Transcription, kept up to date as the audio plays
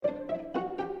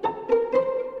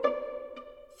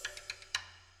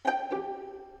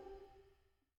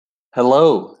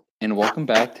Hello, and welcome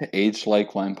back to Age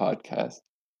Like Wine Podcast,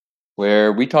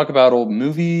 where we talk about old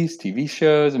movies, TV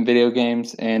shows, and video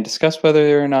games and discuss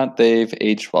whether or not they've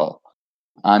aged well.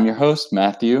 I'm your host,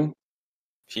 Matthew.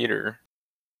 Peter,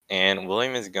 and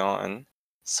William is gone.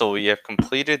 So we have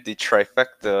completed the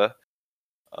trifecta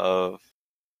of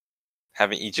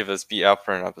having each of us be out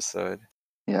for an episode.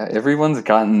 Yeah, everyone's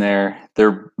gotten their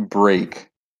break.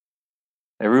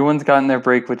 Everyone's gotten their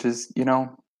break, which is,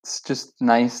 it's just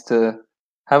nice to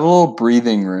have a little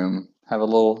breathing room, have a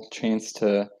little chance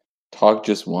to talk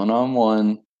just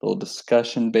one-on-one, little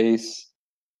discussion base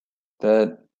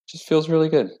that just feels really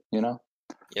good. Yeah,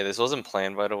 this wasn't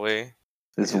planned, by the way.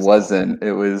 This wasn't.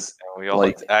 It was We all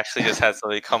like, actually just had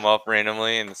somebody come up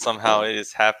randomly, and somehow it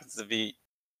just happens to be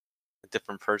a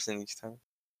different person each time.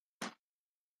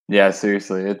 yeah,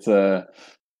 seriously.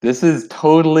 This is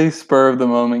totally spur of the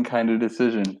moment kind of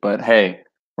decision, but hey,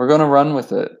 we're gonna run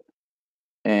with it.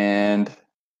 And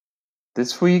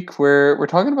this week we're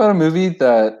talking about a movie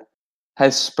that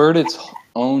has spurred its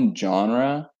own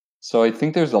genre. So I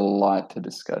think there's a lot to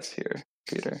discuss here,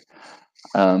 Peter.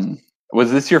 Um,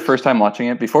 was this your first time watching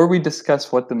it? Before we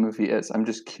discuss what the movie is, I'm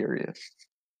just curious.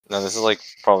 No, this is like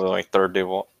probably like third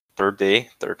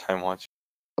time watching.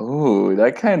 Oh,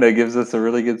 that kind of gives us a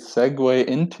really good segue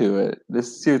into it. This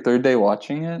is your third day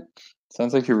watching it?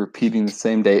 Sounds like you're repeating the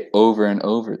same day over and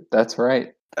over. That's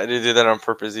right. I didn't do that on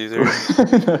purpose either.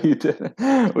 No, you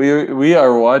didn't. We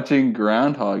are watching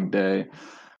Groundhog Day.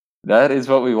 That is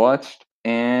what we watched,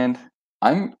 and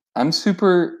I'm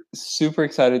super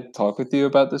excited to talk with you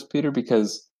about this, Peter,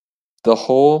 because the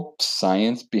whole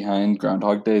science behind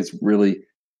Groundhog Day is really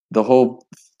the whole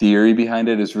theory behind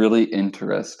it is really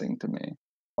interesting to me.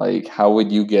 Like, how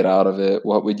would you get out of it?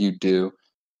 What would you do?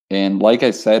 And like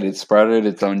I said, it sprouted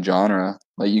its own genre.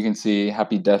 Like you can see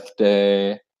Happy Death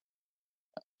Day,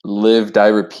 Live, Die,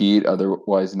 Repeat,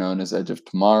 otherwise known as Edge of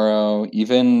Tomorrow,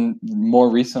 even more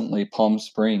recently, Palm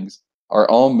Springs, are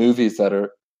all movies that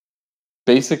are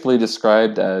basically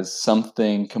described as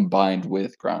something combined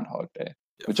with Groundhog Day,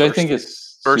 which I think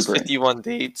is First super 51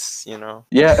 dates.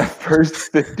 Yeah,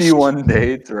 first 51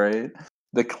 dates, right?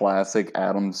 The classic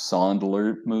Adam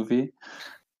Sandler movie.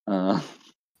 Uh,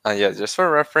 Yeah, just for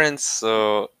reference,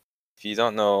 so if you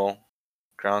don't know,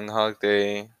 Groundhog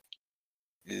Day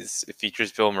it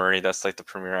features Bill Murray. That's like the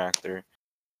premier actor.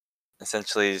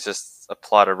 Essentially, it's just a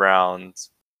plot around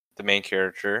the main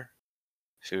character,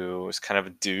 who is kind of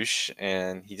a douche,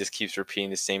 and he just keeps repeating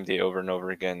the same day over and over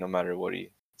again, no matter what he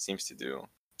seems to do.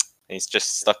 And he's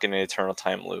just stuck in an eternal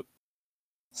time loop.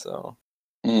 So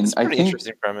and it's a I pretty think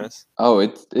interesting premise.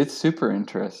 it's super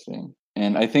interesting.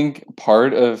 And I think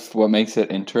part of what makes it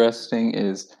interesting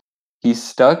is he's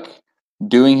stuck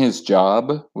doing his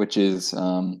job, which is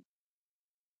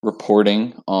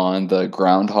reporting on the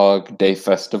Groundhog Day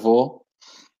festival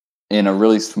in a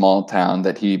really small town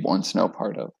that he wants no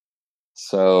part of.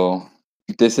 So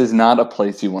this is not a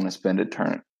place you want to spend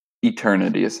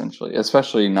eternity, essentially,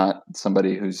 especially not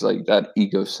somebody who's like that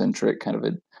egocentric kind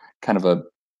of a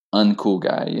uncool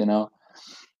guy.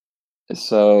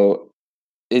 So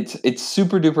it's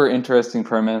super duper interesting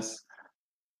premise,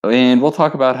 and we'll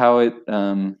talk about how it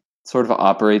sort of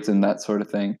operates and that sort of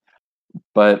thing.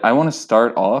 But I want to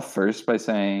start off first by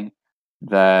saying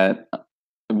that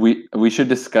we should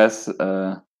discuss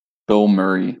Bill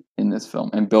Murray in this film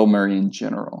and Bill Murray in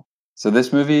general. So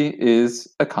this movie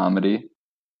is a comedy,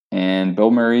 and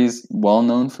Bill Murray's well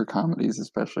known for comedies,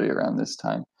 especially around this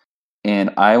time. And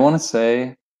I want to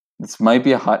say this might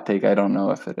be a hot take. I don't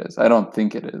know if it is. I don't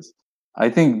think it is. I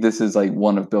think this is like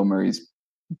one of Bill Murray's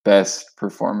best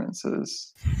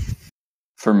performances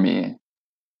for me.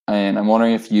 And I'm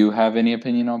wondering if you have any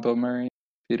opinion on Bill Murray,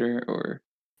 Peter, or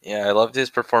Yeah, I loved his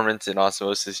performance in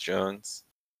Osmosis Jones.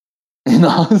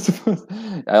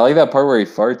 I like that part where he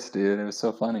farts, dude. It was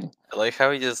so funny. I like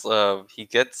how he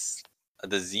gets a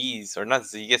disease, or not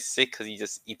disease, he gets sick because he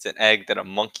just eats an egg that a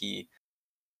monkey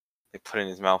put in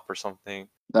his mouth or something.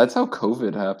 That's how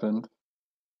COVID happened.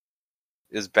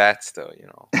 It was bats though.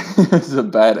 It's a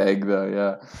bad egg, though.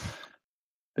 Yeah,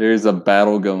 there's a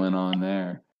battle going on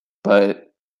there.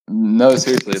 But no,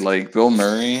 seriously, like Bill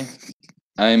Murray,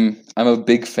 I'm a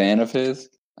big fan of his.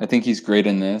 I think he's great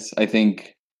in this. I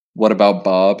think What About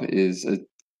Bob is a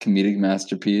comedic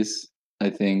masterpiece. I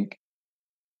think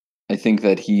I think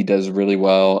that he does really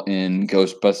well in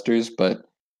Ghostbusters, but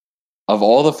of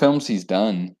all the films he's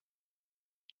done,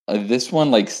 this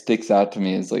one like sticks out to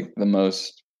me as like the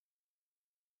most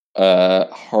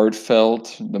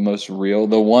heartfelt, the most real,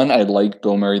 the one I like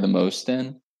Bill Murray the most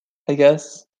in, I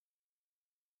guess.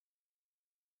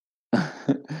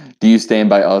 Do you stand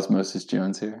by Osmosis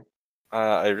Jones here?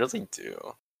 I really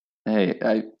do.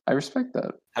 Hey, I respect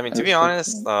that. I mean, I to be respect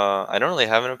honest, that. I don't really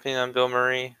have an opinion on Bill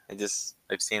Murray.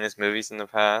 I've seen his movies in the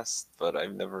past, but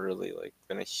I've never really like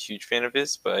been a huge fan of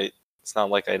his. It's not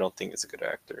like I don't think he's a good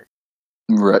actor.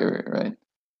 Right, right, right.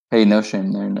 Hey, no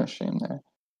shame there, no shame there.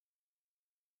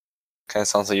 Kind of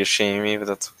sounds like you're shaming me, but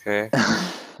that's okay.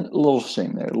 A little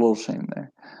shame there, a little shame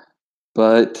there.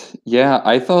 But yeah,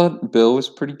 I thought Bill was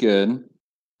pretty good.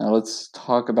 Now let's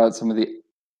talk about some of the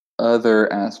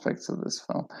other aspects of this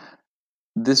film.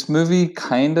 This movie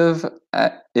kind of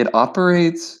it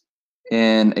operates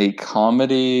in a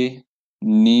comedy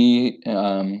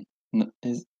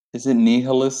is it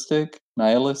nihilistic?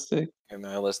 And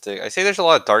nihilistic. I say there's a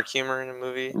lot of dark humor in the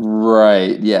movie.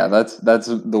 Right. Yeah, that's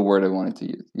the word I wanted to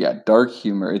use. Yeah, dark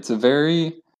humor. It's a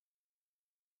very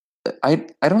I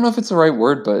don't know if it's the right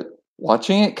word, but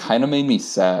watching it kind of made me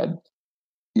sad,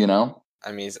 you know?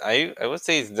 I mean, I would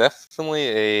say it's definitely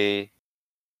a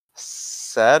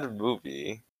sad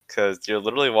movie because you're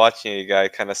literally watching a guy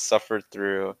kind of suffer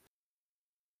through.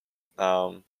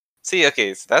 Um, see,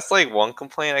 okay, so that's like one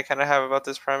complaint I kind of have about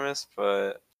this premise,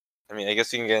 but I mean, I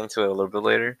guess we can get into it a little bit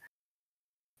later.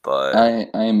 But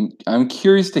I'm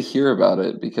curious to hear about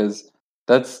it because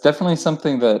that's definitely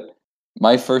something that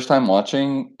my first time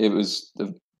watching it was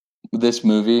this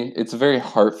movie. It's very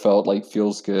heartfelt, like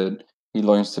feels good. He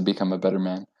learns to become a better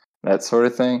man, that sort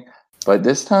of thing. But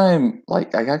this time,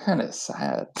 like I got kind of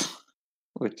sad,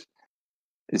 which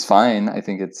is fine. I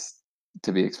think it's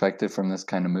to be expected from this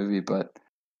kind of movie. But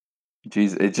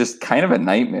geez, it's just kind of a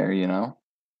nightmare, you know.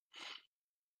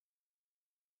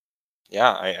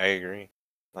 yeah, I agree.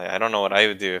 Like, I don't know what I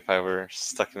would do if I were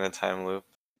stuck in a time loop.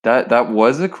 That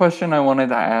was a question I wanted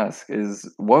to ask is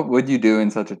what would you do in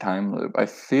such a time loop? I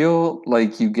feel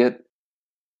like you get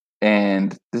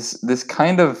and this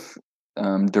kind of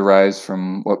derives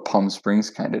from what Palm Springs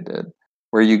kind of did,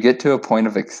 where you get to a point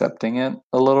of accepting it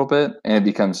a little bit and it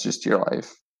becomes just your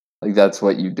life. Like that's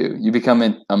what you do. You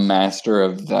become a master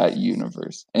of that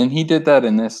universe. And he did that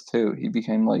in this too. He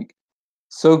became like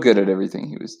so good at everything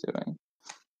he was doing,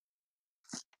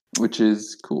 which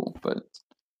is cool, but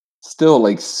still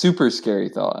like super scary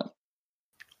thought.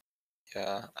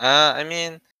 Yeah. I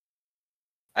mean,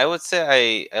 I would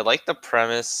say I like the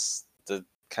premise, the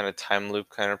kind of time loop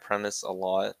kind of premise a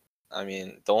lot. I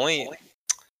mean, the only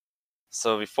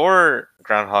so before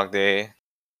Groundhog Day,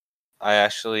 I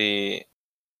actually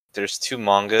there's two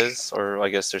mangas, or I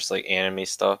guess there's like anime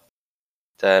stuff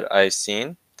that I've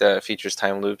seen that features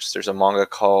time loops. There's a manga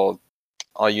called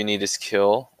All You Need Is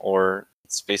Kill, or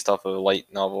it's based off of a light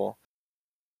novel.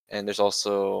 And there's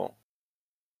also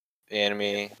an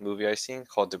anime movie I've seen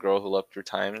called The Girl Who Leapt Through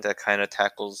Time that kind of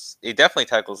tackles, it definitely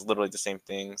tackles literally the same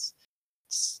things.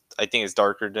 I think it's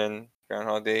darker than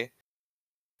Groundhog Day.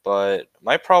 But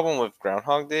my problem with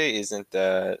Groundhog Day isn't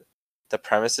that the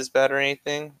premise is bad or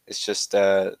anything. It's just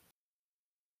that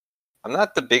I'm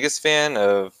not the biggest fan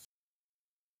of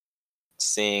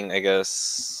seeing, I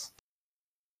guess,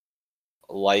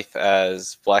 life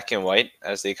as black and white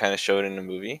as they kind of showed in the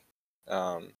movie.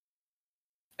 Um,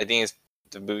 I think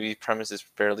the movie premise is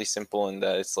fairly simple in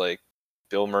that it's like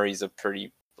Bill Murray's a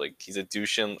pretty like he's a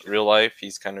douche in real life.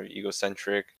 He's kind of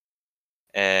egocentric,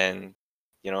 and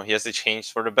he has to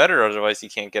change for the better, otherwise he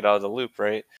can't get out of the loop,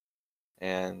 right?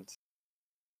 And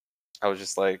I was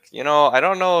just like, I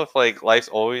don't know if like life's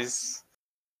always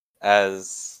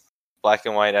as black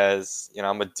and white as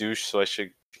I'm a douche, so I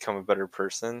should become a better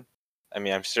person. I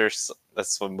mean, I'm sure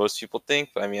that's what most people think,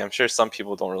 but I mean, I'm sure some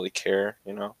people don't really care.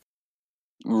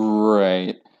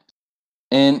 Right.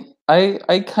 And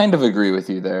I kind of agree with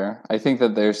you there. I think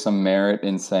that there's some merit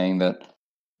in saying that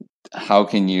how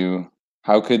can you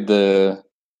how could the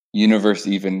universe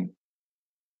even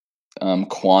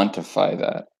quantify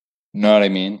that? You know what I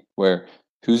mean? Where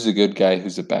who's a good guy,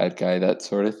 who's a bad guy, that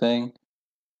sort of thing.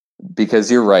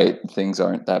 Because you're right, things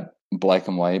aren't that black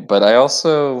and white. But I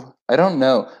don't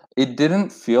know. It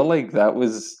didn't feel like that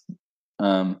was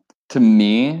to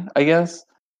me, I guess.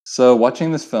 So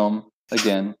watching this film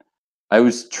again, I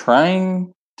was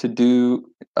trying to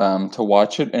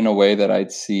watch it in a way that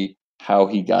I'd see how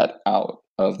he got out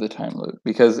of the time loop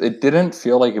because it didn't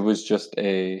feel like it was just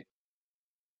a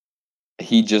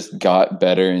he just got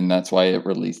better and that's why it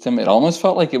released him. It almost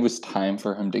felt like it was time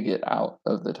for him to get out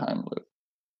of the time loop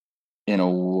in a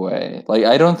way. Like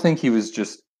I don't think he was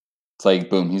just it's like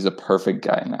boom, he's a perfect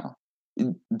guy now.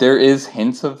 There is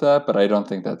hints of that, but I don't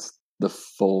think that's the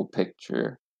full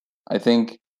picture. I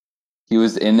think he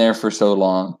was in there for so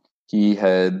long. He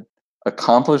had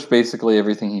accomplished basically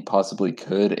everything he possibly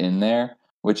could in there,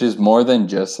 which is more than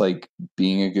just like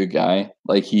being a good guy.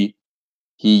 Like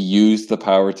he used the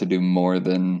power to do more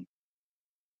than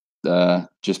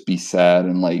just be sad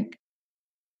and like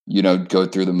go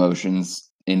through the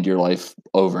motions in your life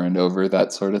over and over,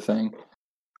 that sort of thing.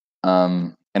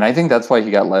 And I think that's why he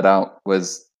got let out.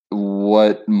 Was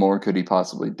what more could he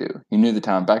possibly do? He knew the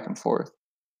town back and forth.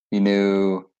 He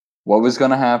knew what was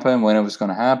going to happen, when it was going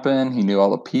to happen. He knew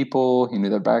all the people. He knew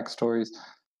their backstories.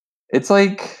 It's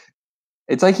like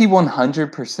it's like he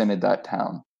 100%ed that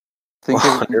town. Think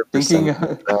of thinking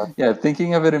 100%. yeah,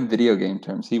 thinking of it in video game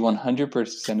terms. He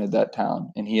 100%ed that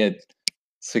town, and he had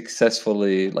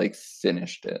successfully like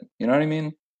finished it. You know what I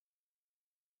mean?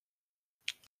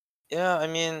 Yeah, I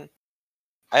mean,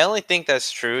 I only think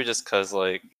that's true just because,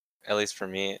 like, at least for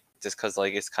me, just because,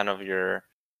 like, it's kind of your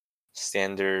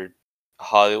standard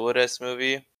Hollywood-esque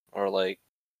movie, or like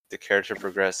the character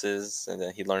progresses and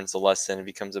then he learns the lesson and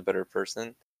becomes a better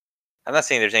person. I'm not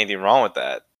saying there's anything wrong with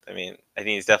that. I mean, I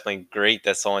think it's definitely great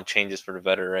that someone changes for the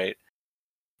better, right?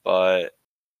 But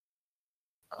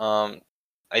um,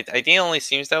 I think it only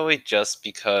seems that way just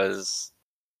because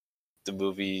the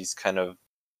movie's kind of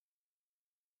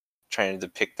trying to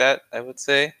depict that. I would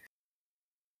say.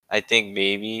 I think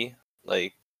maybe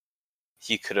like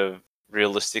he could have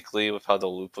realistically, with how the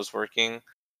loop was working,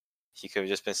 he could have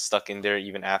just been stuck in there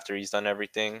even after he's done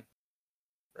everything,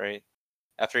 right?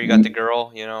 After he got the Mm,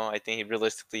 girl, I think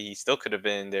he still could have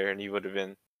been in there and he would have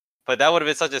been. But that would have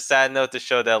been such a sad note to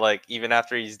show that, like, even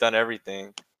after he's done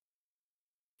everything,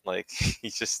 like,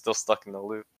 he's just still stuck in the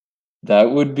loop.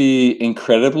 That would be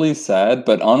incredibly sad,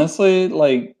 but honestly,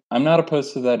 like, I'm not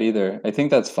opposed to that either. I think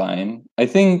that's fine. I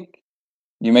think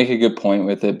you make a good point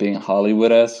with it being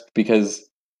Hollywood-esque because,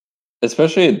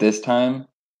 especially at this time,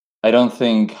 I don't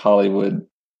think Hollywood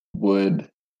would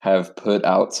have put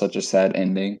out such a sad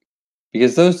ending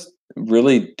because those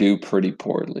really do pretty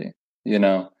poorly, you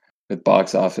know, with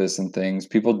box office and things.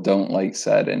 People don't like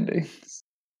sad endings,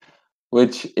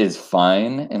 which is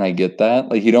fine, and I get that.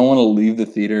 Like, you don't want to leave the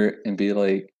theater and be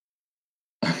like,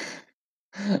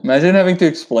 imagine having to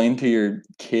explain to your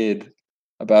kid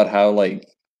about how, like,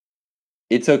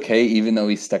 it's okay even though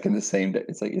he's stuck in the same day.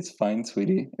 It's like, it's fine,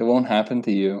 sweetie. It won't happen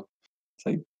to you. It's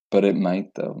like, but it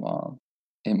might though, mom.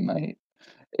 It might.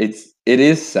 It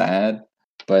is sad,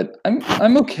 but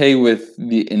I'm okay with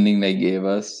the ending they gave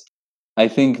us. I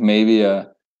think maybe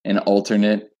an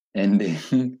alternate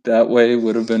ending that way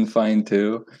would have been fine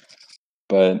too.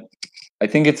 But I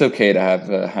think it's okay to have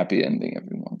a happy ending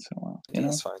every once in a while, I you think know?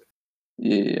 that's fine.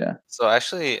 Yeah, yeah. So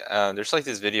actually, there's like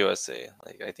this video essay.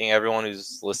 Like, I think everyone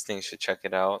who's listening should check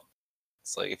it out.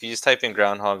 It's like if you just type in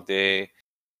Groundhog Day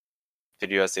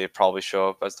video essay, it probably show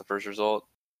up as the first result,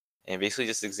 and basically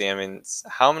just examines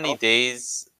how many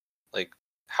days, like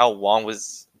how long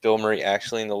was Bill Murray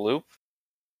actually in the loop,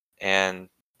 and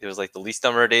it was like the least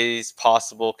number of days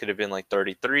possible could have been like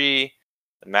 33.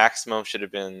 The maximum should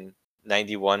have been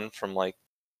 91 from, like,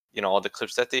 all the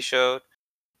clips that they showed.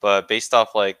 But based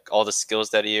off like all the skills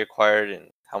that he acquired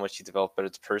and how much he developed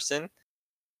as a person,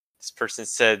 this person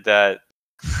said that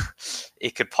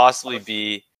it could possibly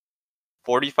be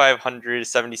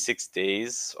 4,576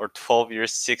 days or 12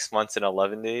 years, 6 months, and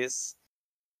 11 days.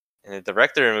 And the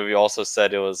director of the movie also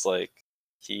said it was like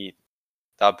he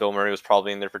thought Bill Murray was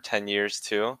probably in there for 10 years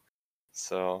too.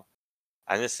 So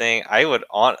I'm just saying, I would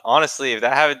honestly, if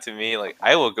that happened to me, like,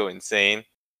 I would go insane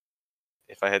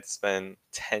if I had to spend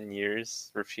 10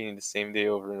 years repeating the same day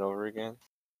over and over again.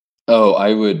 Oh,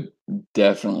 I would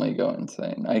definitely go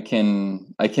insane. I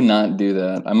cannot do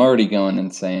that. I'm already going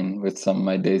insane with some of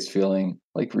my days feeling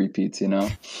like repeats,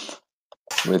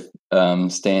 with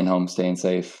staying home, staying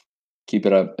safe. Keep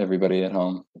it up, everybody at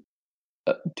home.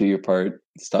 Do your part,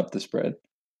 stop the spread.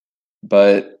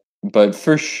 But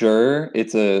for sure,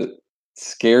 it's a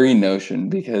scary notion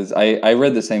because I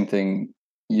read the same thing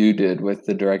you did with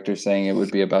the director saying it would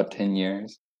be about 10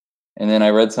 years. And then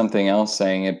I read something else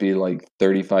saying it'd be like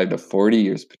 35 to 40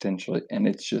 years potentially. And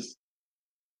it's just,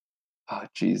 oh,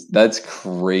 geez, that's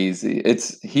crazy.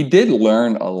 He did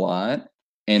learn a lot.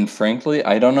 And frankly,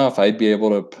 I don't know if I'd be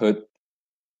able to put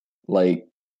like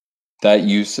that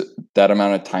use that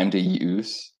amount of time to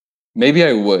use. Maybe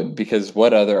I would, because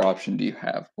what other option do you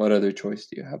have? What other choice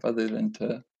do you have other than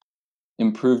to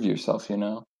improve yourself?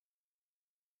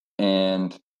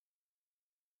 And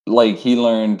like he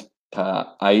learned to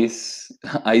ice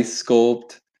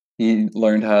sculpt. He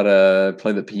learned how to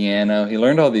play the piano. He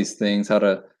learned all these things, how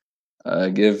to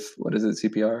give, what is it,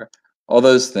 CPR, all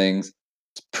those things.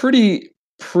 It's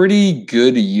pretty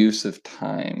good use of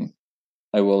time,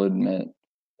 I will admit.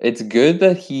 It's good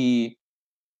that he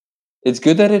it's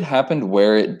good that it happened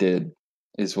where it did,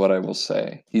 is what I will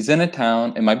say. He's in a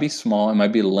town, it might be small, it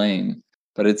might be lame,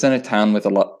 but it's in a town with a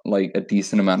lot, like a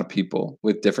decent amount of people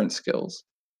with different skills.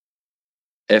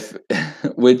 If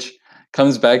which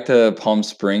comes back to Palm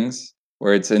Springs,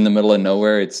 where it's in the middle of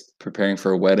nowhere, it's preparing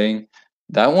for a wedding.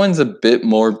 That one's a bit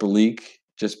more bleak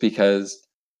just because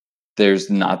there's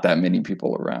not that many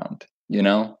people around, you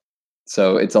know?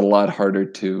 So it's a lot harder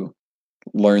to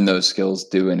learn those skills,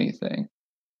 do anything.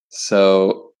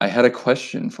 So I had a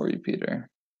question for you, Peter.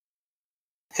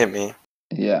 Hit me.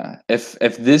 Yeah. If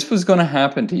this was gonna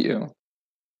happen to you,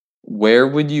 where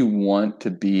would you want to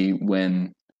be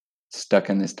when stuck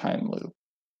in this time loop?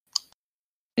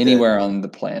 Dead. Anywhere on the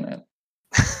planet.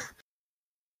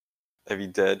 I'd be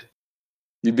dead.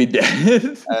 You'd be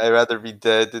dead. I'd rather be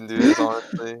dead than do this,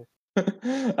 honestly.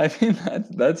 I mean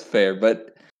that's fair,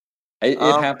 but it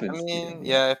I happens to you, mean,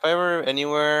 yeah. yeah, if I were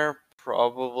anywhere,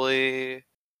 probably.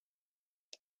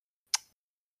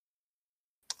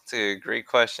 It's a great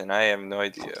question. I have no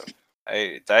idea.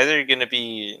 It's either gonna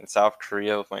be in South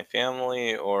Korea with my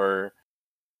family or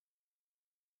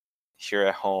here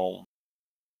at home.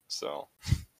 So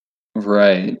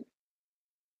Right.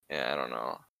 yeah, I don't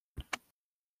know.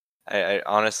 I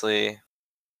honestly,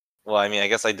 well, I mean, I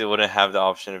guess wouldn't have the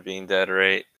option of being dead,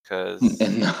 right? Because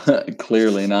And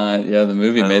clearly not. Yeah, the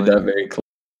movie made that very clear.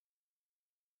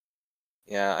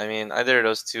 yeah, I mean, either of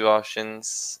those two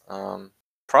options.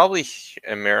 Probably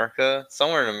America,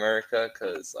 somewhere in America,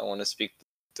 because I want to speak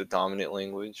the dominant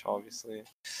language, obviously.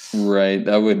 Right.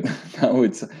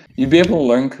 You'd be able to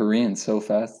learn Korean so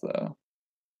fast though,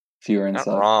 if you were in Not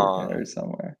South Korea wrong. or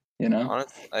somewhere, you know?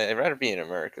 Honestly, I'd rather be in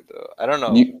America though. I don't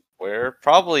know You where.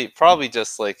 Probably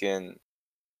just like in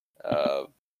uh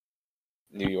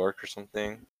New York or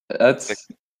something. It's like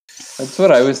that's That's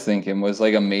what I was thinking was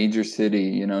like a major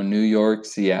city, New York,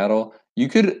 Seattle. You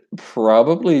could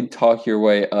probably talk your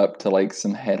way up to like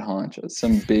some head honchos,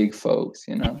 some big folks.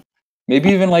 Maybe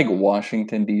even like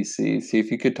Washington, D.C. See if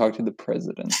you could talk to the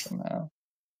president somehow.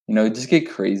 Just get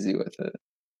crazy with it.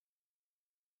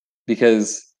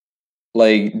 Because,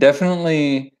 like,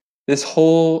 definitely this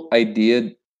whole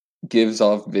idea gives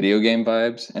off video game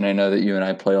vibes. And I know that you and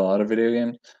I play a lot of video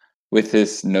games with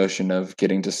this notion of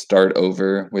getting to start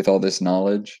over with all this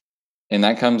knowledge. And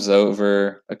that comes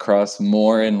over across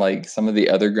more in like some of the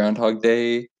other Groundhog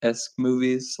Day esque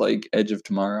movies, like Edge of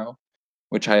Tomorrow,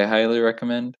 which I highly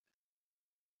recommend.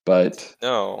 But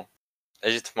no,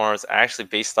 Edge of Tomorrow is actually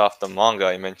based off the manga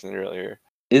I mentioned earlier.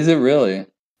 is it really?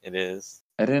 It is.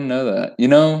 I didn't know that.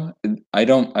 I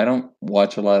don't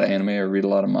watch a lot of anime or read a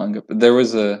lot of manga, but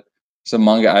there's a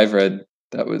manga I've read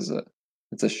that was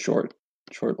it's a short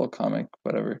little comic,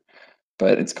 whatever.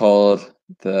 But it's called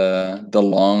the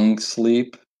Long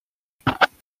Sleep,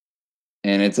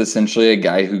 and it's essentially a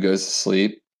guy who goes to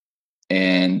sleep,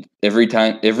 and every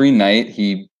night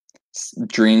he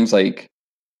dreams like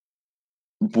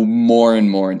more and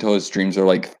more until his dreams are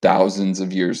like thousands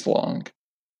of years long.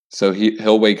 So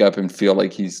he'll wake up and feel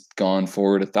like he's gone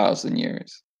forward 1,000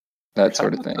 years, You're that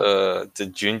sort talking of about thing.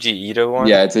 the Junji Ito Yeah, one?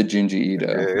 it's a Junji Ito,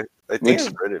 Okay. I think which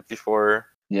I've read it before.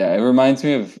 yeah, it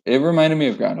reminded me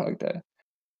of Groundhog Day,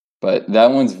 but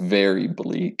that one's very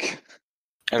bleak.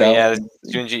 I mean, That yeah, one,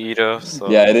 it's Junji Ito, yeah,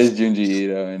 so it is Junji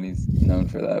Ito, and he's known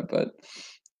for that. But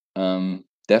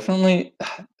definitely,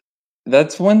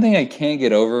 that's one thing I can't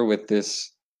get over with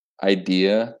this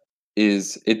idea.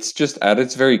 Is it's just at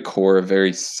its very core a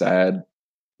very sad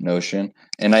notion,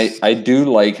 and I do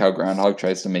like how Groundhog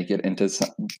tries to make it into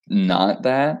not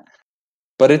that,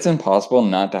 but it's impossible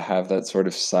not to have that sort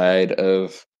of side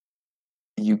of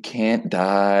you can't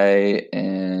die,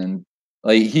 and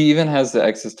like he even has the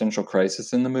existential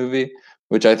crisis in the movie,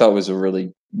 which I thought was a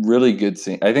really really good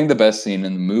scene. I think the best scene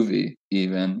in the movie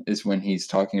even is when he's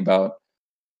talking about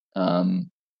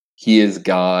um he is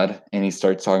God, and he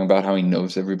starts talking about how he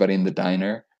knows everybody in the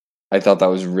diner. I thought that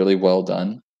was really well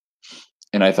done,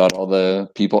 and I thought all the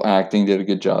people acting did a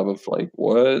good job of like,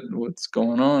 what's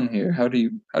going on here? How do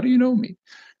you know me?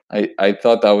 I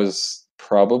thought that was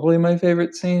probably my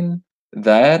favorite scene.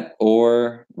 That,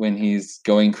 or when he's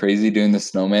going crazy doing the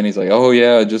snowman, he's like, "Oh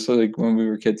yeah, just like when we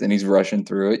were kids," and he's rushing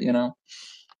through it.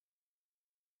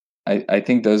 I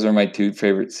think those are my two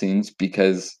favorite scenes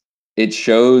because it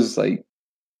shows like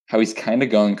how he's kind of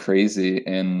going crazy,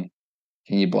 and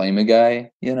can you blame a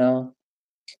guy? you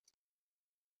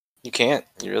can't.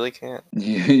 You really can't.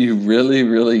 You really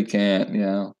really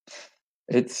can't.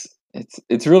 It's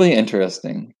really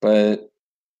interesting, but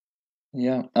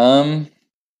yeah.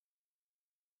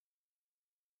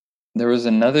 There was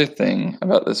another thing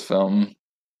about this film.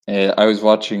 I was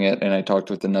watching it and I talked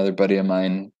with another buddy of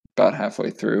mine about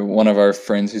halfway through. One of our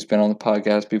friends who's been on the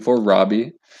podcast before,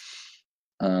 Robbie.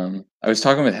 I was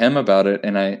talking with him about it,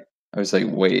 and I was like,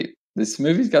 wait, this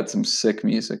movie's got some sick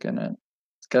music in it.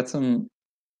 It's got some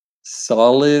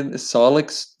solid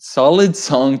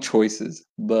song choices,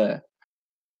 but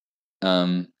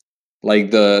um,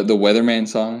 like the Weatherman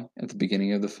song at the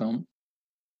beginning of the film,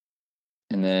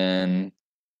 and then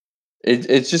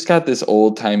it's just got this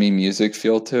old timey music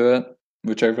feel to it,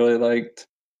 which I really liked.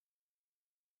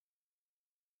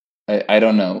 I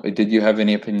don't know. Did you have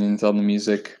any opinions on the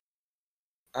music?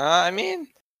 I mean,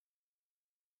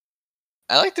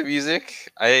 I like the music.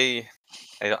 I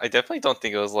definitely don't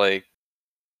think it was like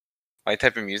my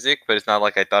type of music, but it's not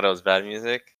like I thought it was bad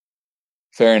music.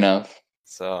 Fair enough.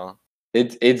 So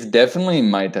It's definitely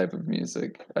my type of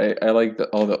music. I like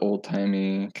all the old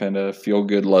timey kind of feel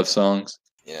good love songs.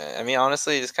 yeah, I mean,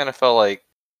 honestly, it just kind of felt like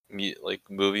like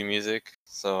movie music.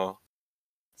 So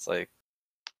it's like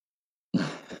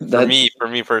That's for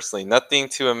me personally, nothing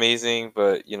too amazing,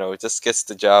 but it just gets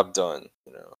the job done.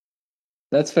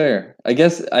 that's fair. I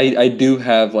guess I do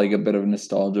have like a bit of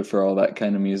nostalgia for all that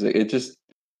kind of music. It just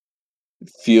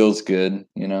feels good,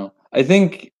 you know. I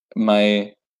think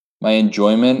my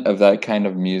enjoyment of that kind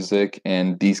of music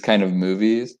and these kind of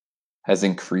movies has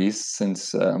increased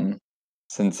since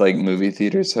like movie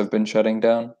theaters have been shutting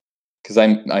down because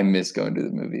I miss going to the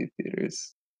movie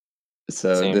theaters.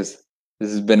 So Same. this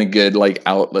has been a good like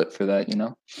outlet for that, you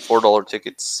know. $4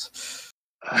 tickets.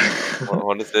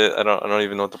 What is it? I don't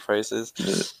even know what the price is.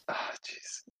 Jeez.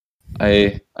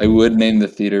 I would name the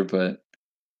theater, but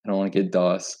I don't want to get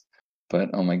DOS. But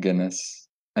oh my goodness,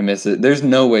 I miss it. There's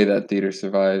no way that theater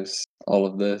survives all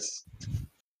of this.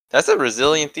 That's a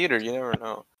resilient theater. You never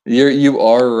know. You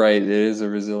are right. It is a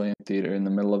resilient theater in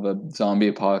the middle of a zombie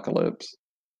apocalypse.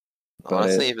 But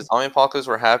Honestly, if zombie apocalypse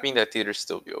were happening, that theater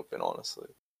still be open. Honestly,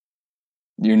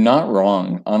 you're not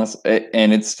wrong, honestly,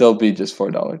 and it'd still be just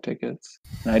 $4 tickets,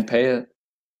 and I'd pay it.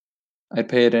 I'd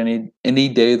pay it any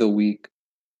day of the week.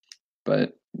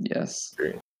 But yes,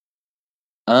 agree.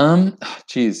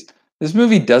 geez, this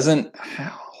movie doesn't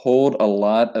hold a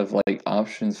lot of like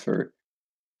options for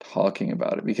talking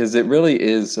about it because it really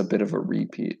is a bit of a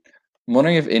repeat. I'm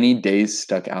wondering if any days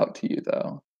stuck out to you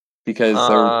though, because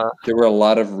Uh, there were a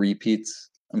lot of repeats.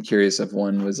 I'm curious if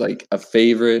one was like a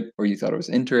favorite or you thought it was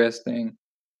interesting.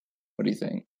 What do you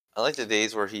think? I like the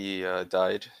days where he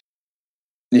died.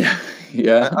 Yeah,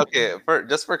 yeah. Okay, for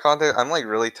just for context, I'm like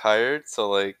really tired, so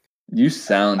like You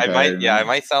sound tired, I man.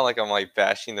 might sound like I'm like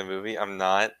bashing the movie. I'm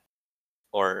not,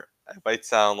 or I might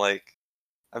sound like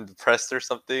I'm depressed or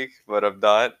something, but I'm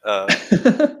not.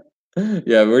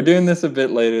 Yeah, we're doing this a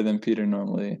bit later than Peter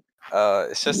normally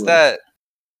It's just would. that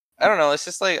I don't know. It's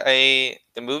just like the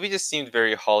movie just seemed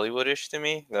very Hollywoodish to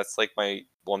me. That's like my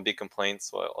one big complaint.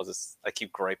 So I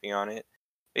keep griping on it.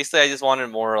 Basically, I just wanted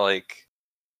more like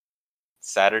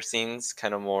sadder scenes,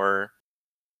 kind of more,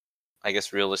 I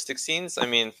guess, realistic scenes. I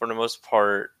mean, for the most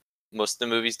part, most of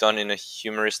the movie's done in a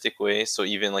humoristic way. So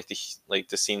even like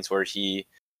the scenes where he,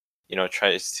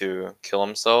 tries to kill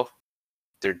himself,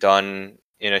 they're done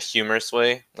in a humorous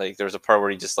way. Like there's a part where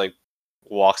he just like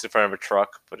walks in front of a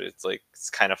truck, but it's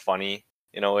kind of funny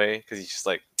in a way because he's just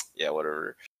like, yeah,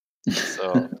 whatever.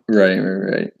 So,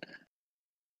 Right.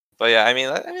 but yeah,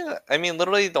 I mean,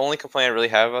 literally the only complaint I really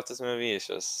have about this movie is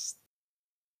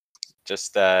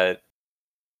just that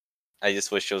I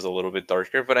just wish it was a little bit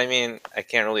darker. But I mean, I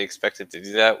can't really expect it to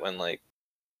do that when like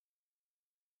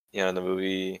the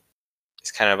movie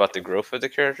is kind of about the growth of the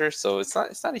character, so it's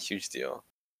not a huge deal.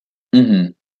 Hmm.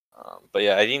 But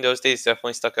yeah, I think those days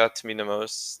definitely stuck out to me the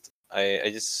most. I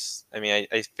mean,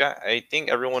 I think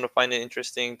everyone will find it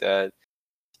interesting that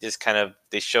just kind of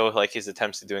they show like his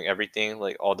attempts at doing everything,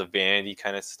 like all the vanity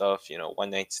kind of stuff,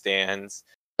 one night stands,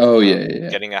 Oh um, yeah.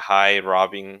 getting a high,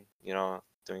 robbing,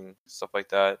 doing stuff like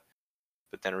that.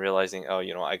 But then realizing, oh,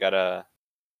 I gotta.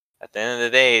 At the end of the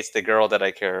day, it's the girl that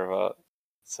I care about.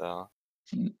 So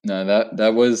No,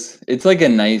 that was it's like a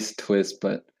nice twist,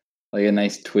 but like a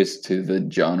nice twist to the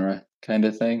genre kind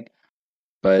of thing.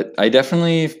 But I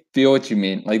definitely feel what you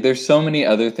mean. Like there's so many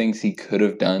other things he could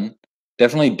have done.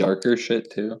 Definitely darker shit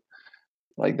too.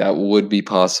 Like that would be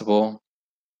possible.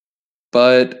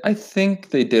 But I think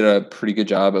they did a pretty good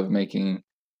job of making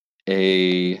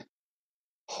a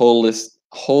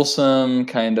wholesome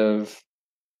kind of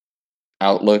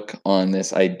outlook on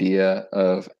this idea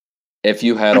of if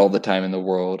you had all the time in the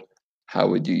world, how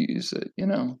would you use it, you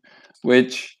know?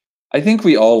 Which I think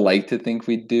we all like to think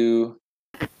we'd do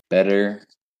better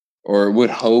or would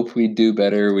hope we'd do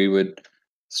better. We would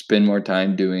spend more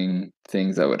time doing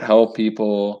things that would help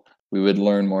people. We would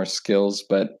learn more skills,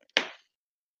 but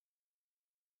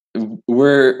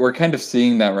we're kind of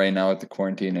seeing that right now with the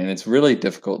quarantine and it's really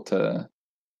difficult to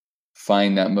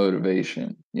find that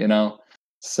motivation, you know?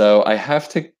 So I have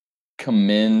to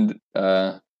commend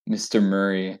Mr.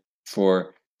 Murray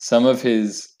for some of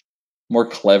his more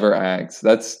clever acts.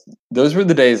 Those were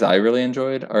the days I really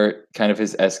enjoyed, are kind of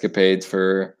his escapades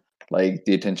for like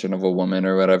the attention of a woman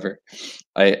or whatever.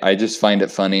 I just find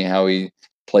it funny how he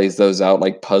plays those out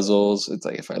like puzzles. It's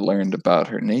like if I learned about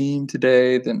her name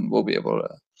today, then I'll be able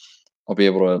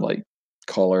to like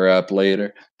call her up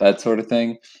later. That sort of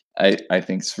thing. I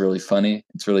think it's really funny.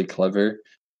 It's really clever.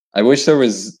 I wish there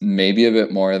was maybe a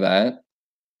bit more of that.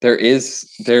 There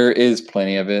is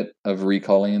plenty of it of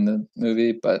recalling in the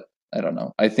movie, but I don't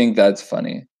know. I think that's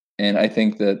funny. And I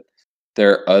think that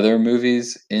there are other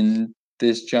movies in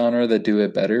this genre that do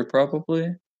it better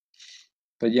probably.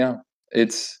 But yeah,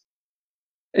 it's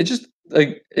it's just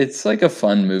like it's like a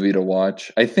fun movie to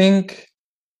watch. I think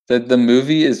that the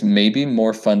movie is maybe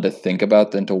more fun to think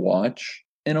about than to watch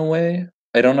in a way.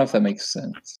 I don't know if that makes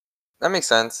sense. That makes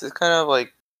sense. It kind of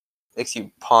like makes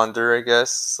you ponder, I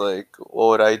guess. Like, what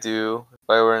would I do if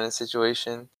I were in a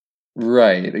situation?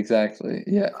 Right, exactly.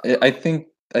 Yeah, I think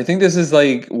this is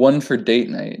like one for date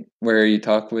night where you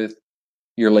talk with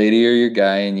your lady or your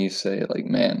guy and you say like,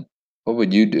 "Man, what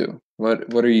would you do?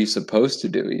 What are you supposed to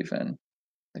do even?"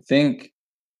 I think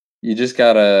you just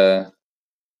gotta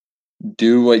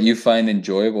do what you find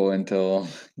enjoyable until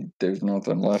there's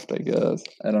nothing left, I guess.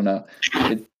 I don't know.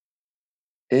 It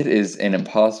it is an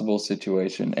impossible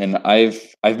situation, and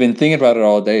I've been thinking about it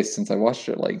all day since I watched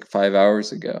it like 5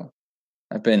 hours ago.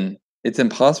 I've been It's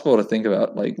impossible to think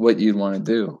about like what you'd want to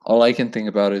do. All I can think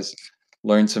about is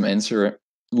learn some instrument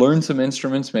learn some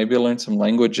instruments, maybe learn some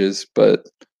languages, but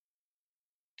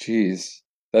geez,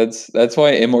 that's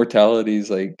why immortality is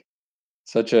like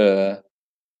such a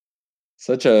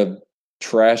such a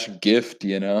trash gift,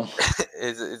 you know?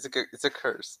 It's a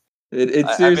curse. It I mean,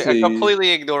 I'm seriously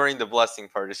completely ignoring the blessing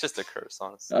part. It's just a curse,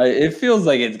 honestly. it feels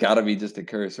like it's gotta be just a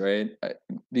curse, right?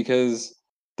 Because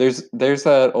there's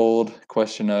that old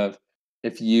question of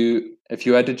if you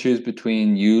had to choose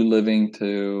between you living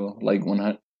to like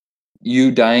 100,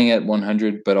 you dying at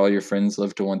 100, but all your friends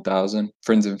live to 1,000,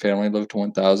 friends and family live to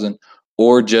 1,000,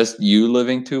 or just you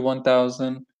living to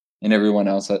 1,000 and everyone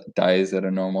else dies at a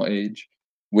normal age,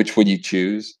 which would you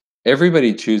choose?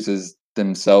 Everybody chooses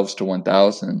themselves to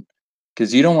 1,000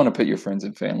 because you don't want to put your friends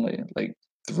and family like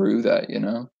through that, you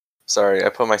know? Sorry, I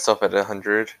put myself at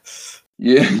 100.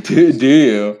 Yeah, do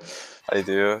you? I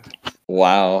do.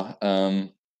 Wow.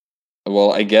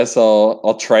 Well, I guess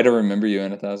I'll try to remember you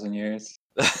in 1,000 years.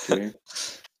 Sure.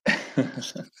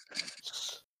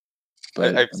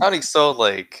 But I'm sounding so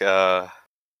like you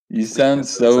bleak sound this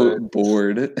so episode.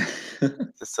 bored.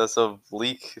 Just so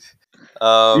bleak. You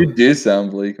Um, do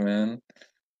sound bleak, man.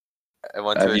 I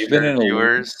want to Have you been in a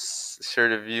loop? assure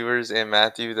the viewers and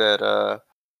Matthew that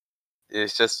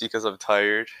it's just because I'm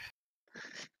tired.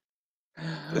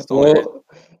 That's the only reason.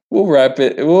 Well,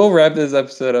 we'll wrap this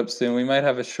episode up soon. We might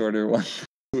have a shorter one this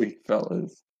week,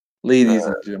 fellas. No, Ladies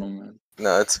and gentlemen.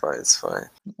 no, it's fine. It's fine.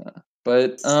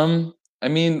 But I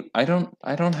mean, I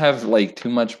don't have like too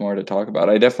much more to talk about.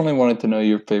 I definitely wanted to know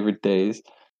your favorite days.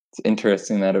 It's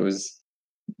interesting that it was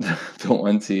the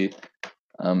ones he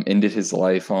ended his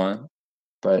life on.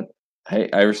 But hey,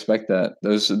 I respect that.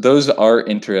 Those are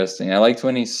interesting. I liked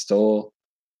when he stole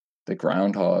the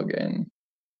groundhog and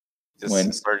Just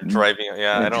when started driving.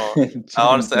 Yeah, I and don't.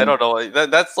 jumped I in. don't know.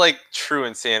 That's like true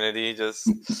insanity. Just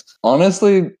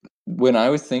Honestly, when I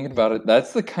was thinking about it,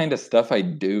 that's the kind of stuff I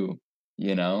do,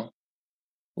 you know?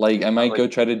 Like I might like go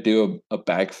try to do a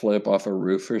backflip off a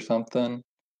roof or something.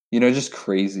 Just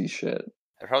crazy shit.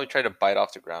 I probably tried to bite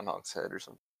off the groundhog's head or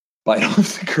something. Bite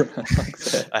off the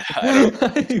groundhog's head. I don't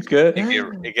know. You could.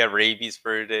 It get rabies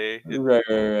for a day. Right,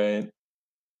 right, right.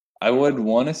 I I don't would know.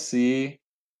 want to see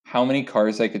how many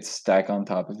cars I could stack on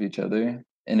top of each other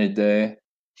in a day.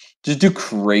 Just do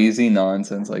crazy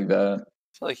nonsense like that.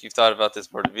 I feel like you've thought about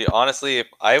this more than me. Honestly, if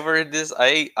I were in this,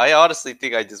 I honestly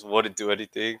think I just wouldn't do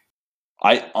anything.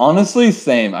 I honestly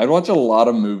same. I'd watch a lot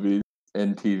of movies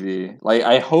and TV. Like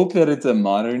I hope that it's a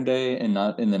modern day and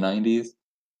not in the 90s.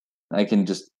 I can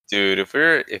just Dude, if we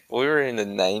were in the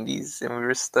 90s and we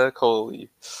were stuck, holy.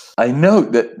 I know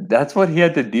that's what he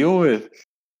had to deal with.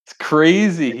 It's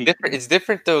crazy. It's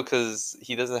different though cuz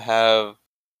he doesn't have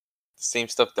the same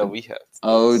stuff that we have.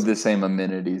 Oh, the same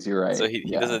amenities. You're So right. he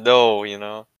Yeah. doesn't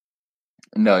know.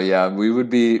 No, yeah,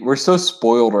 we're so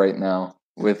spoiled right now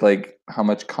with like how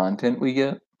much content we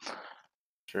get.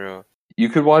 True. You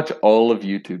could watch all of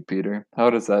YouTube, Peter. How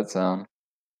does that sound?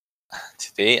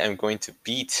 Today I'm going to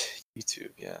beat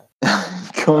YouTube. Yeah.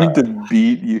 Going Uh, to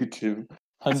beat YouTube.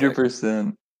 exactly.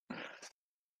 100%.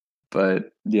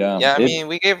 But yeah, Yeah, I mean,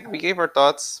 we gave our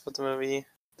thoughts with the movie.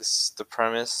 The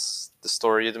premise, the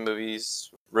story of the movie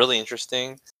is really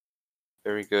interesting,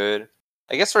 very good.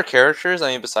 I guess for characters,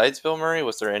 I mean, besides Bill Murray,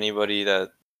 was there anybody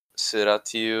that stood out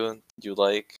to you? You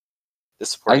like the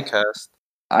supporting I cast?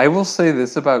 I will say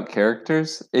this about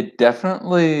characters. It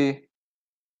definitely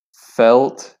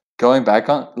felt going back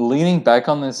on leaning back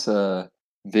on this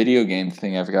video game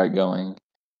thing I've got going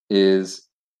is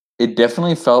it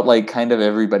definitely felt like kind of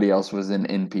everybody else was an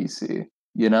NPC,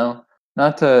 you know?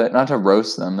 Not to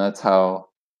roast them, that's how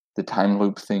the time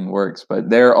loop thing works, but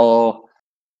they're all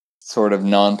sort of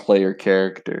non-player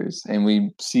characters. And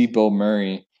we see Bill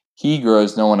Murray, he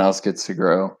grows, no one else gets to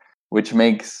grow, which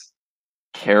makes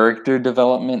character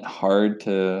development hard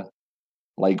to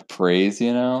like praise,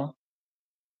 you know?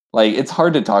 Like it's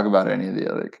hard to talk about any of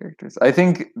the other characters. I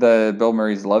think the Bill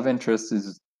Murray's love interest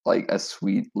is like a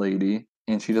sweet lady,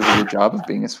 and she does a good job of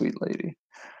being a sweet lady.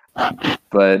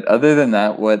 But other than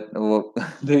that, what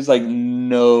there's like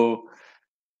no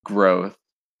growth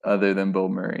other than Bill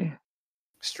Murray,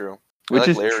 It's true. I which like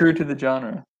is true Larry. to the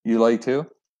genre. You like too?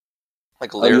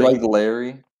 Like Oh, you Larry. like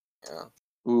Larry?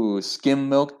 Yeah. Ooh, skim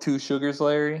milk, two sugars,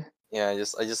 Larry. Yeah, I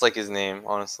just like his name,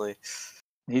 honestly.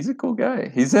 He's a cool guy.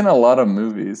 He's in a lot of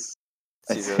movies.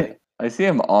 I See, see really? I see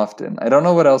him often. I don't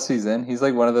know what else he's in. He's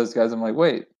like one of those guys I'm like,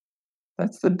 "Wait,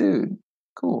 that's the dude.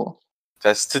 Cool.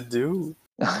 Best to do.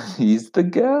 He's the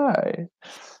guy."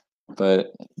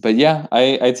 But yeah,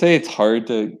 I'd say it's hard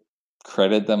to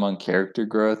credit them on character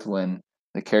growth when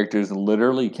the characters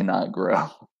literally cannot grow.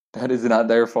 That is not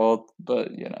their fault,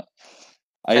 but you know.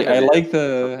 I Kind of I is. like It's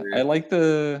so the I weird. like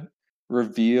the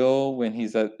reveal when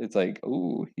he's at it's like,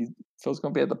 "Ooh, Phil's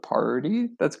gonna be at the party?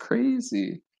 That's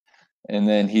crazy." And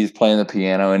then he's playing the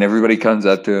piano and everybody comes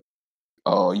up to him,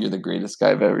 "Oh, you're the greatest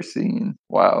guy I've ever seen.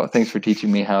 Wow, thanks for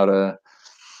teaching me um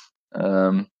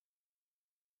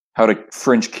how to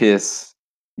French kiss.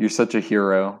 You're such a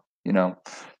hero." You know,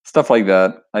 stuff like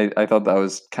that. I thought that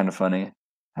was kind of funny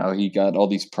how he got all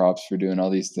these props for doing all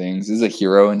these things. Is a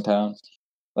hero in town.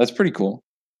 That's pretty cool.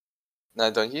 Now,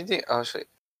 don't you think? Oh shit!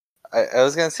 I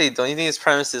was gonna say, don't you think his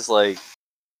premise is like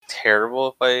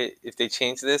terrible if they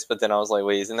change this? But then I was like,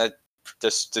 wait, isn't that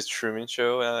just the Truman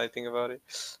Show? Now that I think about it,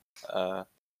 uh,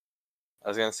 I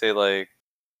was gonna say like,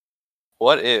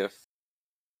 what if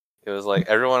it was like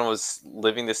everyone was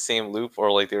living the same loop,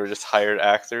 or like they were just hired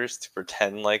actors to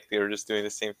pretend like they were just doing the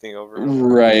same thing over and over?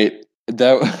 Right.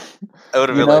 That I would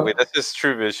have you been like, know, wait, that's just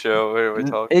Truman Show. What are we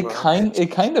talking about?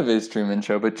 it kind of is Truman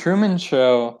Show, but Truman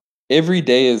Show every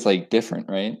day is like different,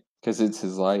 right? Because it's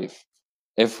his life.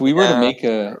 Yeah, If we were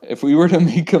to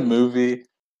make a movie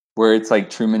where it's like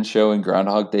Truman Show and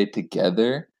Groundhog Day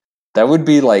together, that would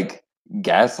be like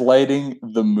gaslighting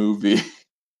the movie.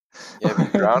 yeah,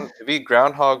 it'd be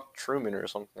Groundhog Truman or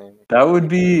something. That would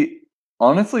be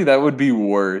honestly, that would be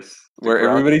worse. The Where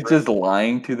ground. everybody's just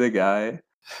lying to the guy,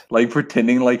 like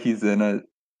pretending like he's in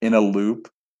a loop.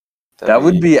 That'd That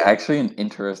would be be actually an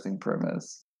interesting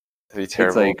premise. that'd be It's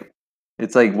terrible.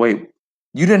 like wait,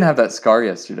 you didn't have that scar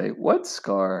yesterday. What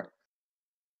scar?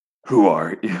 Who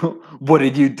are you? What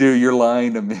did you do? You're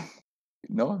lying to me.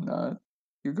 No, I'm not.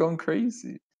 You're going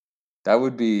crazy. That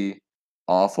would be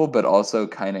awful, but also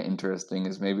kind of interesting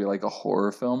as maybe like a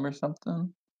horror film or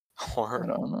something. I Horror.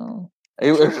 don't know.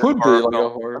 I'm sure It there are would be horror like film. a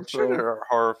horror I'm sure film. there are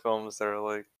horror films that are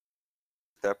like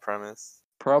that premise.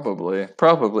 Probably.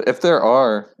 Probably. If there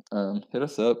are, hit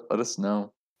us up. Let us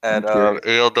know. I'm At curious.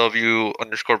 ALW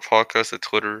underscore podcast at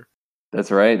Twitter.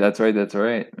 That's right. That's right. That's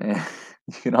right. Man.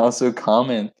 You can also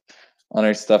comment on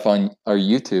our stuff on our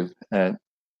YouTube at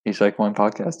Each Like One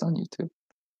Podcast on YouTube.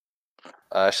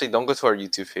 Actually, don't go to our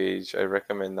YouTube page. I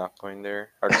recommend not going there.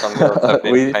 Our thumbnails have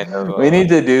been we kind of. we need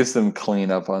to do some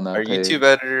cleanup on Our that YouTube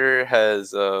page. editor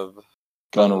has Gone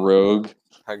done. rogue.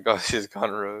 I gosh, he's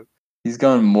gone rogue. He's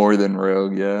gone more than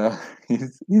rogue. Yeah,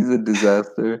 he's a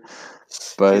disaster.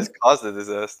 He has But caused a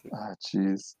disaster.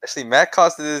 jeez, Actually, Matt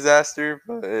caused a disaster,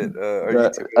 but our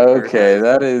that YouTube editor okay.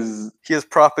 That is he has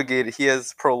propagated. He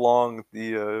has prolonged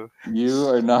the. you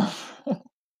are not.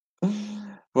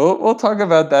 We'll talk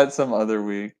about that some other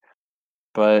week.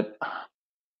 But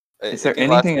is I there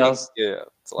think last anything thing, else? yeah.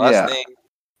 So last Yeah, thing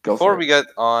go for before it. we get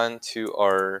on to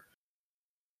our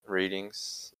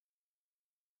ratings,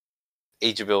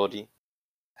 ageability.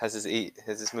 Has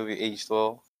this movie aged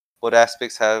well? What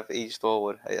aspects have aged well?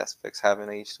 What aspects haven't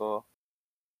aged well?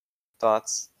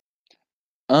 Thoughts?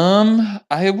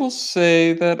 I will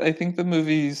say that I think the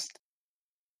movie's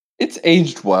it's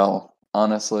aged well,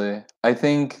 honestly. I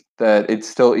think that it's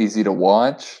still easy to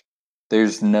watch.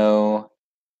 There's no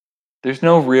there's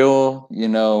no real,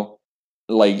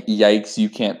 like, yikes, you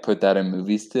can't put that in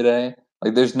movies today.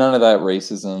 Like, there's none of that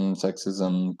racism,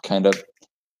 sexism kind of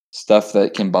stuff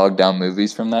that can bog down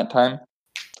movies from that time.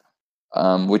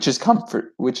 Which is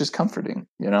comforting,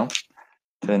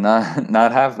 to not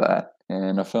not have that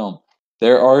in a film.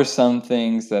 There are some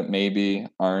things that maybe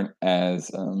aren't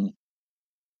as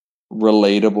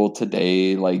relatable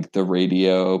today, like the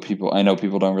radio. I know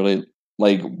people don't really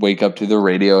like wake up to the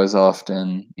radio as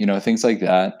often, things like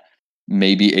that.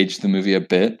 Maybe age the movie a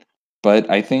bit, but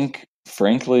I think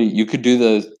frankly, you could do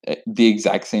the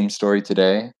exact same story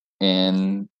today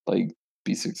and like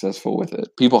be successful with it.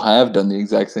 People have done the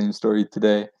exact same story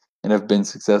today and have been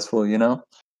successful.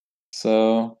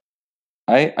 So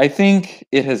I think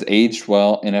it has aged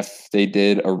well, and if they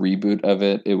did a reboot of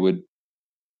it, it would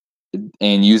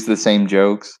and use the same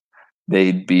jokes,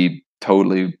 they'd be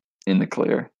totally in the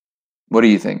clear. What do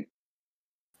you think?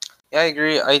 Yeah, I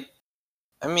agree.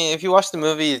 I mean, if you watch the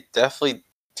movie, it definitely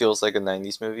feels like a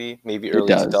 '90s movie, maybe It early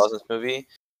does. 2000s movie.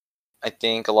 I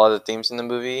think a lot of the themes in the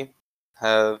movie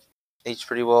have aged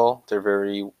pretty well. They're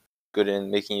very good in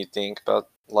making you think about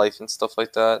life and stuff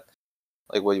like that.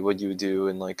 Like what you would do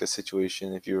in like a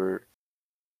situation if you were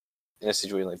in a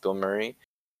situation like Bill Murray.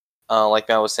 Like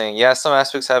Matt was saying, yeah, some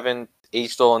aspects haven't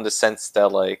aged well in the sense that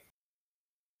like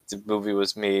the movie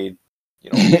was made, you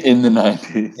know, In the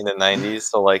 90s. in the '90s.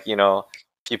 So like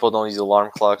people don't use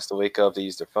alarm clocks to wake up; they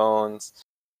use their phones.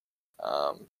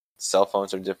 Um, Cell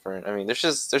phones are different. I mean, there's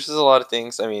just a lot of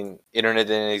things. I mean, internet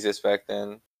didn't exist back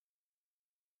then,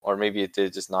 or maybe it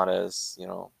did, just not as Not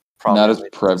as prominently as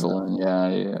it does now. prevalent. Yeah,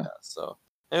 yeah. Yeah. So,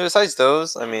 and besides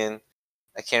those, I mean,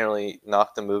 I can't really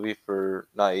knock the movie for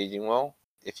not aging well.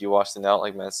 If you watched it now,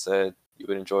 like Matt said, you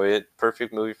would enjoy it.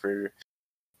 Perfect movie for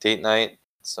date night.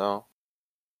 So,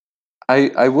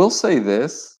 I will say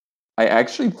this. I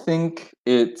actually think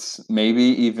it's maybe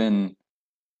even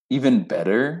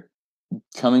better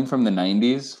coming from the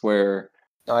 90s where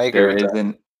no, I agree there with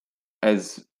that.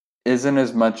 as isn't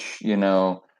as much,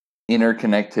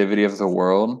 interconnectivity of the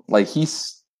world. Like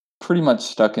he's pretty much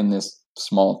stuck in this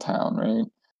small town, right?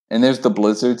 And there's the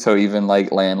blizzard, so even like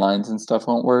landlines and stuff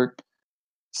won't work.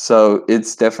 So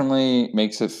it's definitely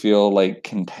makes it feel like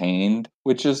contained,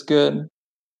 which is good.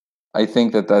 I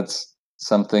think that that's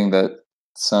something that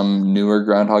some newer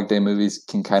Groundhog Day movies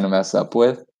can kind of mess up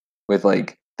with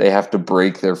like they have to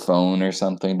break their phone or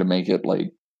something to make it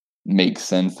like make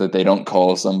sense that they don't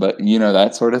call somebody,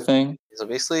 that sort of thing. So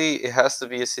basically, it has to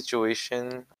be a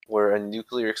situation where a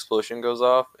nuclear explosion goes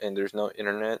off and there's no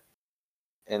internet,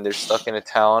 and they're stuck in a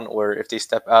town where if they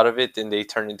step out of it, then they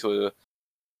turn into a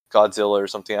Godzilla or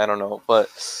something. I don't know, but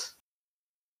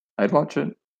I'd watch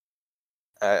it.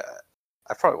 I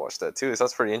I probably watched that too. So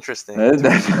that's pretty interesting to be So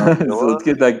Godzilla. let's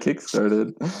get that kick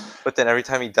started. But then every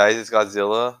time he dies as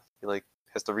Godzilla, he like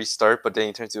has to restart. But then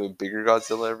he turns into a bigger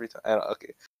Godzilla every time.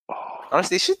 Okay,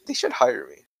 honestly, they should hire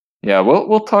me. Yeah,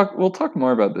 we'll talk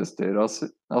more about this, dude.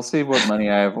 I'll see what money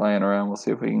I have lying around. We'll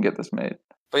see if we can get this made.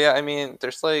 But yeah, I mean,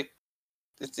 there's like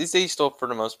it's aged up for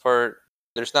the most part.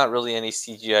 There's not really any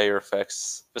CGI or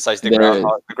effects besides the There is.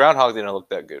 groundhog. The groundhog didn't look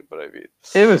that good, but I mean,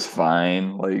 It was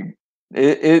fine. Like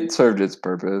it served its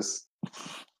purpose.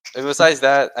 and besides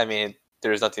that, I mean,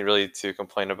 there's nothing really to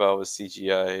complain about with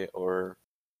CGI or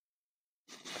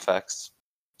effects.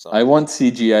 I So want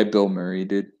CGI Bill Murray,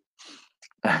 dude.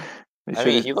 They I should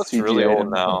mean, have he looks really CGI'd old him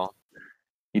more. now.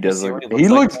 He You does see look. what he He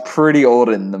looks like looks now? pretty old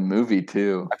in the movie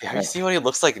too. Have you seen what he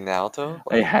looks like now, though?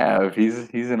 I Like have.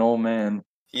 He's an old man.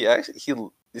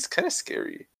 he's kind of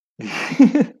scary.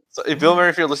 So, if Bill Murray,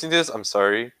 if you're listening to this, I'm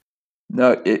sorry.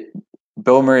 No,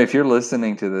 Bill Murray, if you're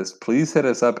listening to this, please hit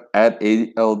us up at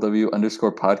ALW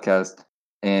 _podcast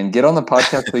and get on the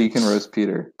podcast so you can roast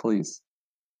Peter, please.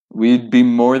 We'd be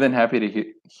more than happy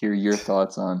to hear your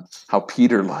thoughts on how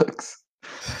Peter looks.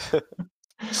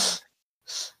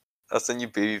 I'll send you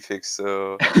baby pics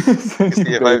so Send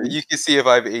you baby. you can see if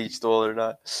I've aged well or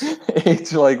not.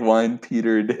 Age like wine,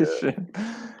 Peter Yeah. edition.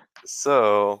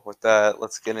 So with that,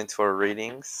 let's get into our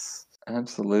ratings.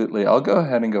 Absolutely. I'll go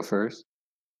ahead and go first.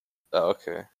 Oh,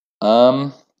 okay.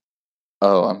 Um.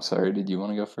 Oh, I'm sorry. Did you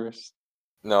want to go first?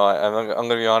 No, I'm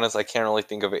gonna be honest. I can't really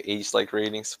think of an age like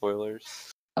rating. Spoilers.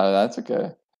 Oh, that's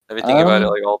okay. I've been thinking about it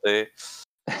Um. like all day.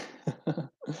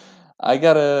 I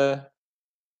gotta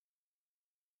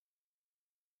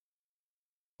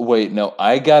wait. No,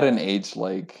 I got an age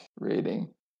like rating.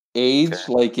 Okay. Age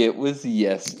like it was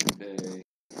yesterday.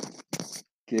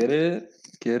 Get it?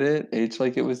 Get it? Age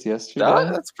like it was yesterday.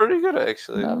 That's pretty good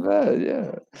actually. Not bad.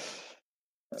 Yeah.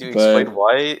 Do you explain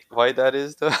But why that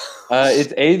is though?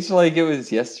 it's aged like it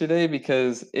was yesterday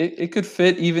because it could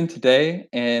fit even today,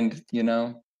 and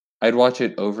I'd watch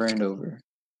it over and over.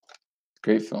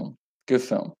 Great film. Good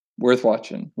film. Worth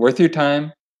watching. Worth your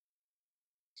time.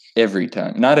 Every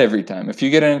time. Not every time. If you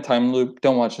get in a time loop,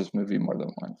 don't watch this movie more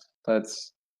than once.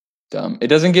 That's dumb. It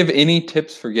doesn't give any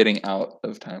tips for getting out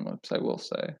of time loops, I will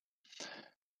say.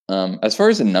 As far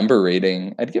as a number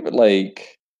rating, I'd give it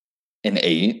like an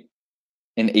 8,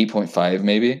 an 8.5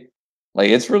 maybe. Like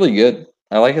it's really good.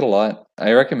 I like it a lot.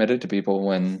 I recommend it to people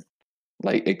when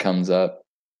like it comes up.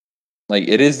 Like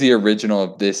it is the original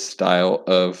of this style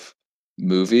of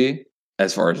movie,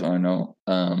 as far as I know.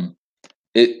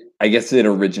 I guess it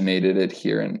originated it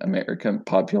here in America and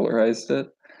popularized it.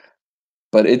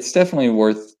 But it's definitely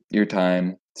worth your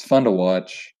time. It's fun to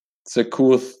watch. It's a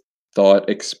cool thought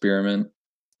experiment.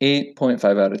 8.5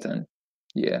 out of 10.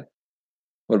 Yeah.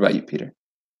 What about you, Peter?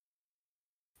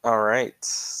 All right.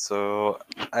 So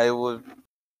I would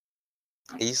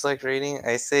age like rating.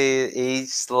 I say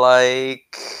age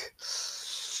like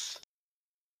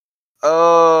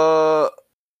uh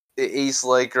age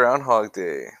like Groundhog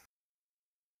Day.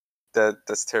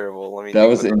 That's terrible. Let me That think of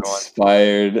was another one.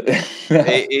 inspired.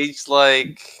 Age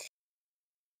like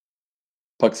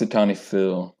Puxatawny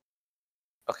Phil.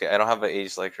 okay, I don't have an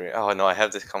age like rating. Oh no, I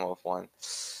have to come up with one.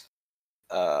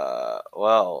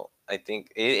 Well, I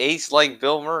think age like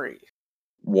Bill Murray.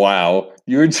 Wow.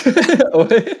 You were Wait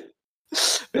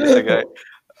a second.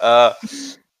 Uh,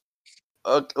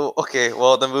 okay.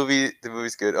 Well, the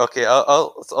movie's good. Okay,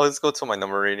 I'll just go to my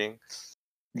number rating.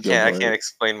 Go I for can't it.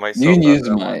 explain You myself can after use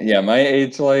that one. mine. Yeah, my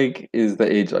age like is the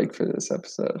age like for this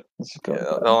episode. Let's just go Yeah, with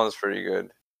that that. one's pretty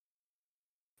good.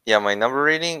 Yeah, my number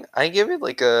rating, I give it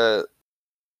like a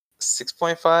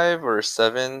 6.5 or a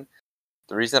 7.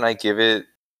 The reason I give it,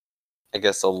 I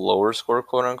guess, a lower score,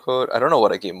 quote unquote. I don't know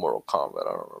what I gave Mortal Kombat.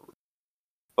 I don't remember,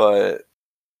 but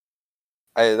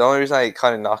the only reason I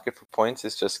kind of knock it for points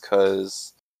is just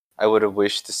because I would have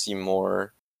wished to see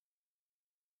more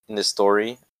in the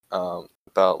story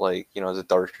about like the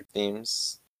darker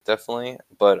themes, definitely.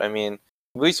 But I mean,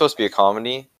 the movie's supposed to be a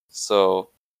comedy, so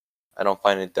I don't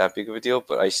find it that big of a deal.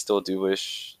 But I still do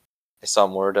wish I saw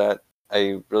more of that.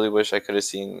 I really wish I could have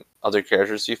seen other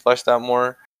characters be fleshed out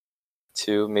more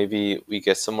too. Maybe we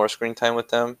get some more screen time with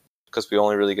them because we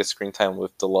only really get screen time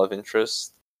with the love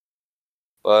interest.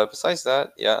 But besides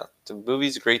that, yeah, the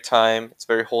movie's a great time. It's a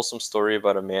very wholesome story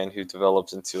about a man who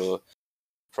develops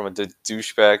from a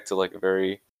douchebag to like a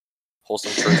very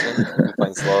wholesome person who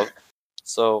finds love.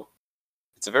 So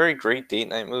it's a very great date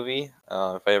night movie.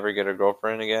 If I ever get a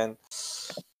girlfriend again,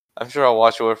 I'm sure I'll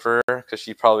watch it with her because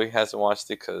she probably hasn't watched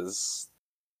it because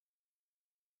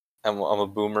I'm a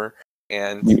boomer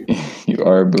and You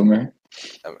are a boomer.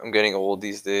 I'm getting old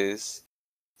these days.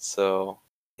 So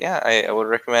yeah, I would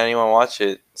recommend anyone watch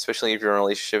it, especially if you're in a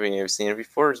relationship and you've seen it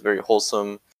before. It's a very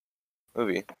wholesome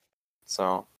movie.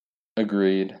 So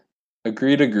Agreed.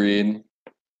 Agreed.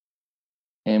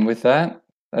 And with that,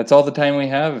 that's all the time we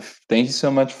have. Thank you so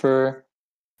much for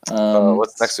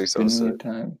what's next week's spending your episode?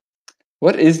 time.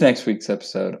 What is next week's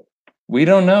episode? We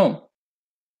don't know.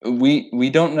 We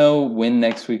don't know when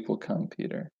next week will come,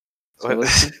 Peter. So What?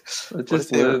 let's What is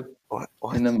just there? live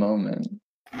What? in the moment.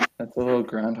 That's a little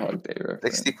Groundhog Day Next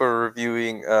reference. week we're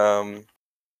reviewing the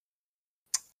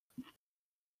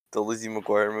Lizzie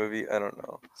McGuire movie. I don't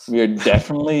know. We are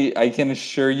definitely, I can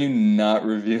assure you, not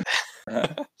reviewing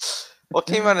that. What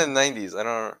came out in the 90s? I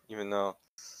don't even know.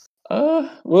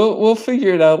 We'll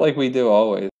figure it out like we do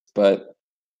always. But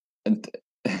and-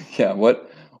 yeah, what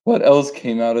else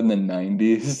came out in the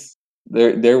 90s?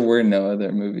 There were no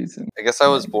other movies in I guess I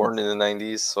the was 90s. born in the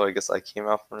 90s, so I guess I came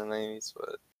out from the 90s,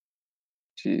 but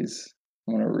Jeez,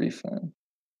 I want a refund.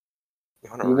 you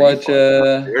want a We watch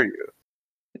refund? How dare you?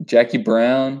 Jackie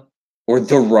Brown or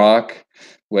The Rock.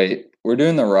 Wait, we're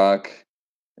doing The Rock.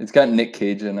 It's got Nick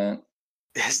Cage in it.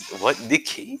 What? Nick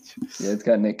Cage? Yeah, it's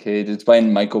got Nick Cage. It's by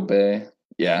Michael Bay.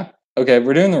 Yeah. Okay,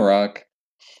 we're doing The Rock.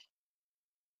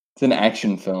 It's an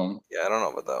action film. Yeah, I don't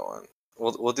know about that one.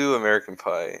 We'll do American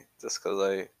Pie just because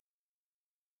I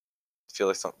feel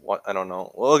like what I don't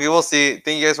know. Well, okay, we'll see.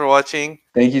 Thank you guys for watching.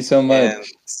 Thank you so much. And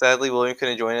sadly, William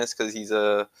couldn't join us because he's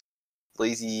a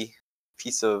lazy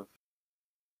piece of.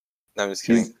 No, I'm just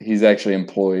kidding. He's actually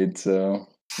employed, so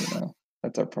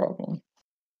that's our problem.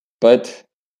 But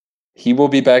he will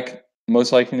be back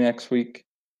most likely next week,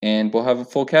 and we'll have a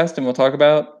full cast, and we'll talk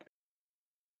about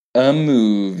a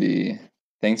movie.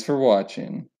 Thanks for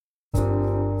watching.